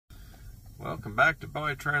Welcome back to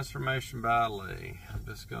Boy Transformation by Lee. I'm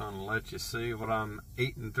just going to let you see what I'm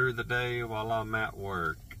eating through the day while I'm at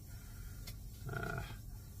work.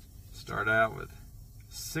 Start out with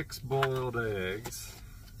 6 boiled eggs.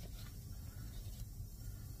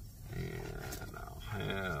 And I'll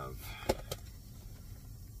have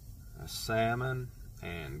a salmon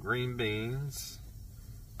and green beans.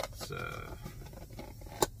 So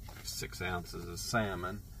 6 ounces of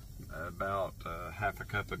salmon, about half a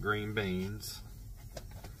cup of green beans,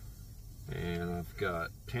 and I've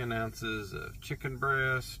got 10 ounces of chicken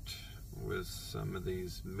breast with some of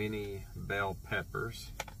these mini bell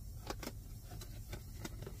peppers.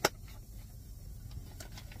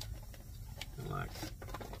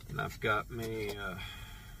 And I've got me,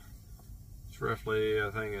 it's roughly,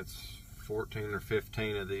 I think it's 14 or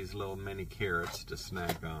 15 of these little mini carrots to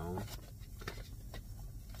snack on.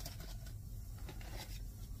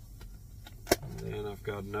 And then I've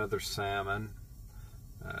got another salmon,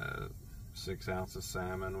 6 ounces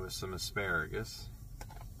salmon with some asparagus.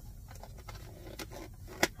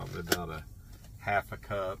 Probably about a half a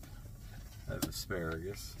cup of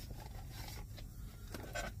asparagus.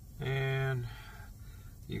 And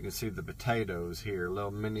you can see the potatoes here, little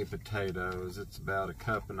mini potatoes. It's about a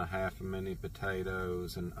cup and a half of mini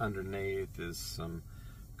potatoes, and underneath is some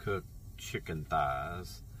cooked chicken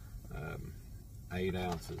thighs. 8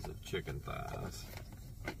 ounces of chicken thighs.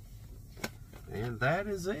 And that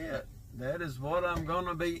is it. That is what I'm going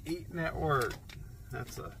to be eating at work.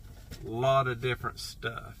 That's a lot of different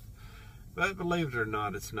stuff. But believe it or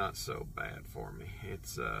not, it's not so bad for me.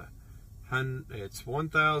 It's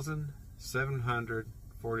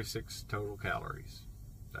 1,746 total calories.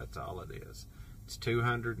 That's all it is. It's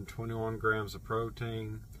 221 grams of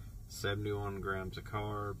protein, 71 grams of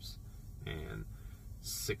carbs, and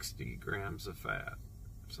 60 grams of fat.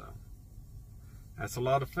 So that's a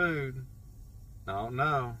lot of food. I don't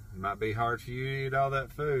know, it might be hard for you to eat all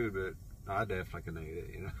that food, but I definitely can eat it,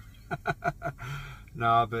 you know.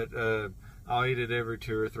 No, but I'll eat it every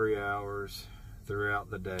 2 or 3 hours throughout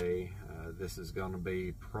the day. This is going to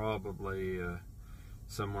be probably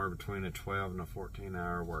somewhere between a 12 and a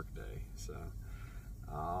 14-hour work day, so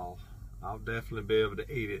I'll definitely be able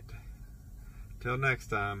to eat it. Till next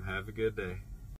time, have a good day.